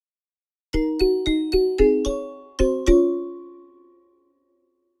The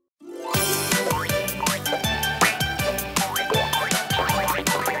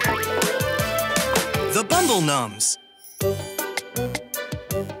Bumble Nums.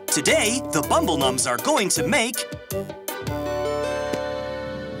 Today, the Bumble Nums are going to make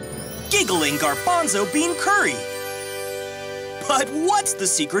Giggling Garbanzo Bean Curry. But what's the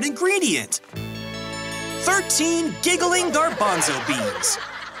secret ingredient? 13 giggling garbanzo beans.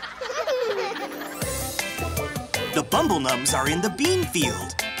 The Bumble Nums are in the bean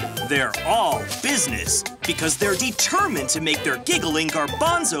field. They're all business because they're determined to make their giggling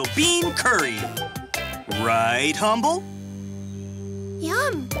garbanzo bean curry. Right, Humble?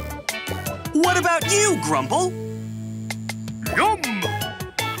 Yum! What about you, Grumble? Yum!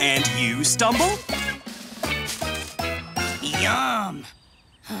 And you, Stumble? Yum!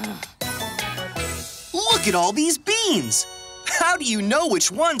 Look at all these beans! How do you know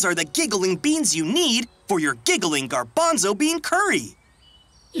which ones are the giggling beans you need for your giggling garbanzo bean curry?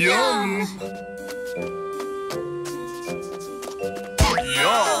 Yum!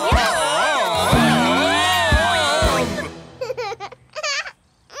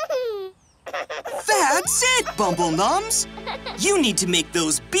 That's it, Bumble Nums! You need to make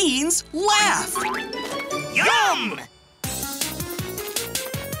those beans laugh! Yum!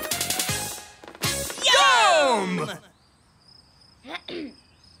 Yum!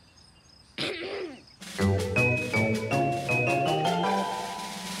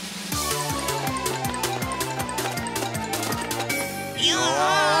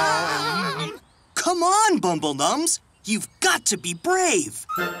 Yum! Come on, Bumble Nums! You've got to be brave!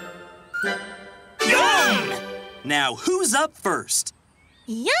 Yum! Now, who's up first?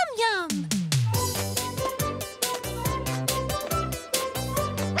 Yum, yum!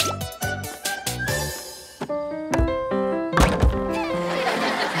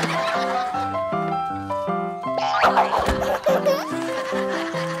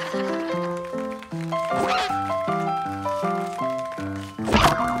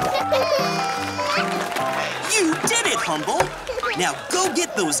 You did it, Humble! Now go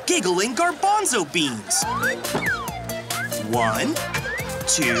get those giggling garbanzo beans. 1,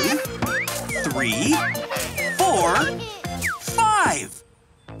 2, 3, 4, 5.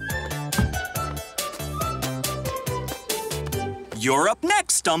 You're up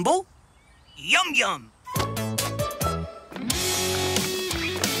next, Stumble. Yum, yum!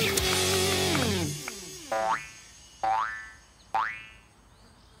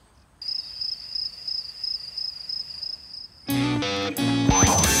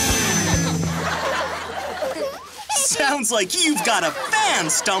 Sounds like you've got a fan,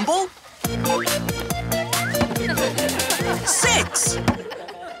 Stumble. 6.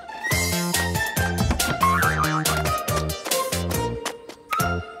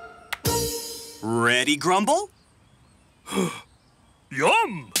 Ready, Grumble?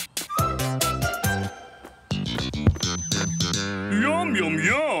 Yum! Yum, yum,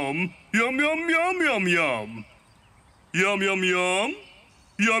 yum! Yum, yum, yum, yum, yum! Yum, yum, yum!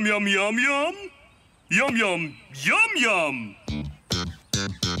 Yum, yum, yum, yum! Yum, yum, yum, yum!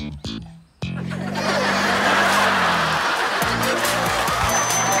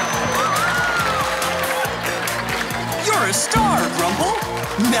 You're a star, Grumble!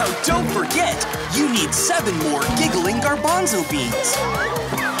 Now don't forget, you need 7 more giggling garbanzo beans.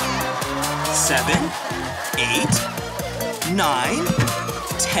 7, 8, 9,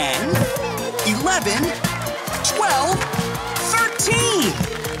 10, 11, 12, 13!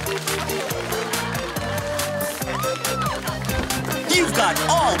 You've got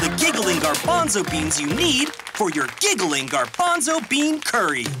all the giggling garbanzo beans you need for your giggling garbanzo bean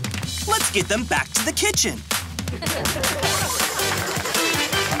curry. Let's get them back to the kitchen.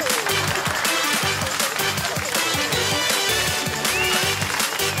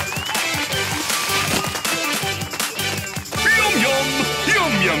 Yum, yum!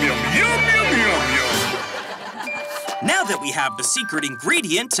 Yum, yum, yum, yum, yum, yum, yum! Now that we have the secret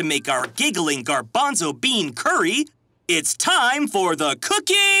ingredient to make our giggling garbanzo bean curry, it's time for the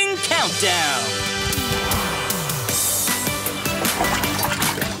cooking countdown!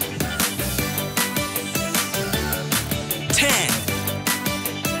 10,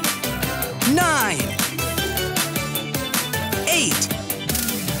 9, 8,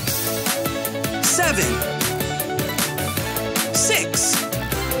 7, 6,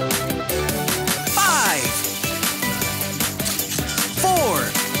 5,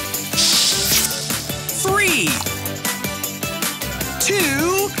 4, 3,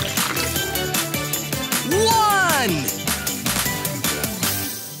 2,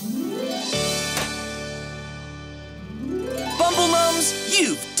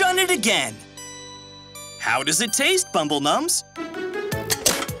 it again. How does it taste, Bumble Nums?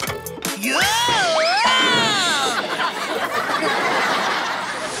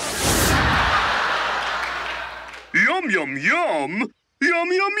 Yum, yum, yum!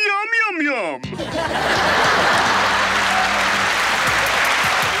 Yum, yum, yum, yum, yum!